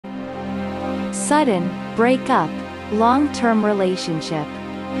Sudden breakup, long-term relationship.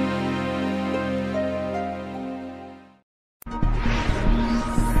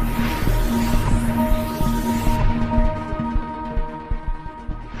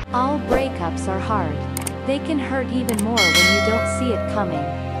 All breakups are hard. They can hurt even more when you don't see it coming.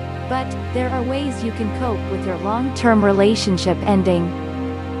 But there are ways you can cope with your long-term relationship ending.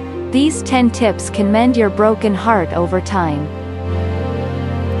 These 10 tips can mend your broken heart over time.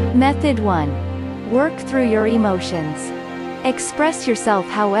 Method 1. Work through your emotions. Express yourself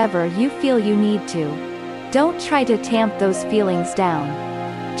however you feel you need to. Don't try to tamp those feelings down.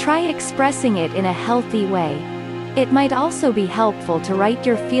 Try expressing it in a healthy way. It might also be helpful to write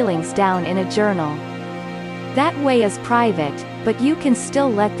your feelings down in a journal. That way is private, but you can still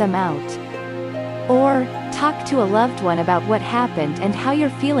let them out. Or, talk to a loved one about what happened and how you're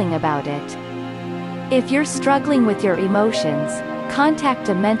feeling about it. If you're struggling with your emotions, contact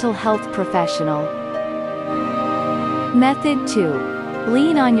a mental health professional. Method 2.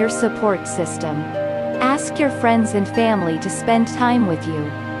 Lean on your support system. Ask your friends and family to spend time with you.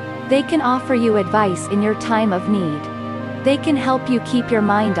 They can offer you advice in your time of need. They can help you keep your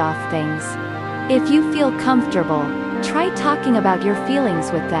mind off things. If you feel comfortable, try talking about your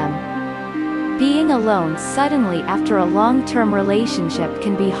feelings with them. Being alone suddenly after a long-term relationship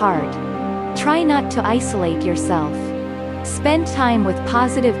can be hard. Try not to isolate yourself. Spend time with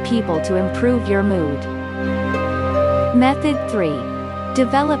positive people to improve your mood. Method 3.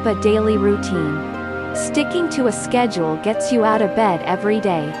 Develop a daily routine. Sticking to a schedule gets you out of bed every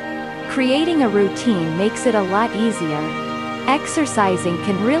day. Creating a routine makes it a lot easier. Exercising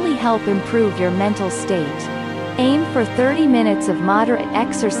can really help improve your mental state. Aim for 30 minutes of moderate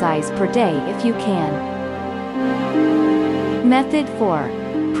exercise per day if you can. Method 4.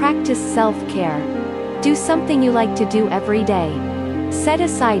 Practice self-care. Do something you like to do every day. Set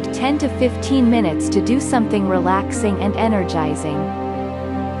aside 10 to 15 minutes to do something relaxing and energizing.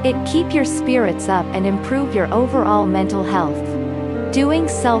 It keeps your spirits up and improve your overall mental health. Doing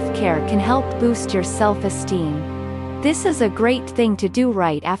self-care can help boost your self-esteem. This is a great thing to do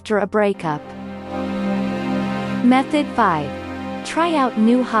right after a breakup. Method 5. Try out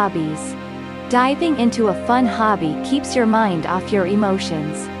new hobbies. Diving into a fun hobby keeps your mind off your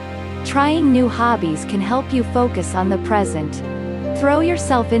emotions. Trying new hobbies can help you focus on the present. Throw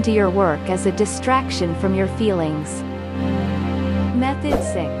yourself into your work as a distraction from your feelings. Method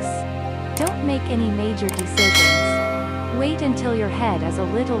 6. Don't make any major decisions. Wait until your head is a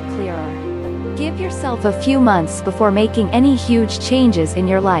little clearer. Give yourself a few months before making any huge changes in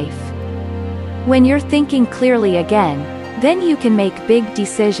your life. When you're thinking clearly again, then you can make big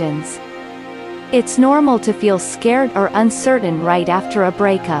decisions. It's normal to feel scared or uncertain right after a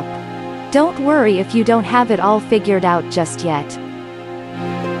breakup. Don't worry if you don't have it all figured out just yet.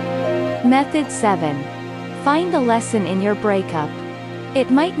 Method 7. Find the lesson in your breakup. It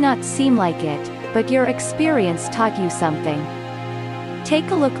might not seem like it, but your experience taught you something.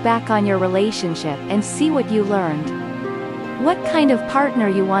 Take a look back on your relationship and see what you learned. What kind of partner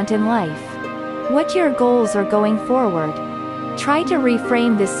you want in life. What your goals are going forward. Try to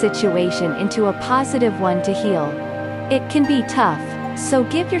reframe this situation into a positive one to heal. It can be tough, so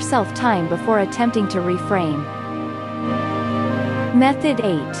give yourself time before attempting to reframe. Method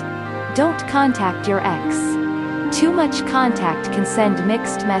 8. Don't contact your ex. Too much contact can send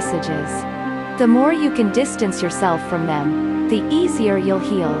mixed messages. The more you can distance yourself from them, the easier you'll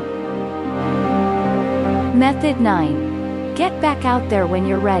heal. Method 9. Get back out there when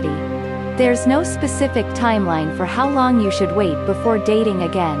you're ready. There's no specific timeline for how long you should wait before dating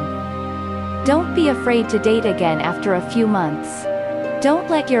again. Don't be afraid to date again after a few months. Don't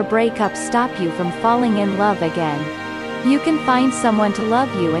let your breakup stop you from falling in love again. You can find someone to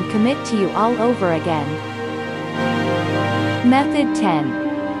love you and commit to you all over again. Method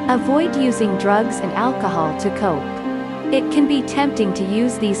 10. Avoid using drugs and alcohol to cope. It can be tempting to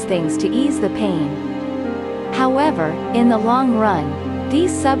use these things to ease the pain. However, in the long run,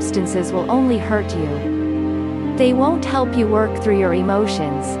 these substances will only hurt you. They won't help you work through your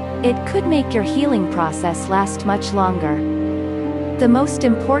emotions. It could make your healing process last much longer. The most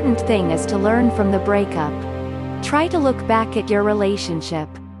important thing is to learn from the breakup. Try to look back at your relationship.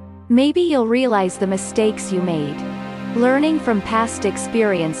 Maybe you'll realize the mistakes you made. Learning from past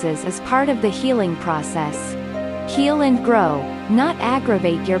experiences is part of the healing process. Heal and grow, not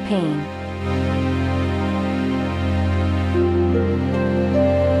aggravate your pain.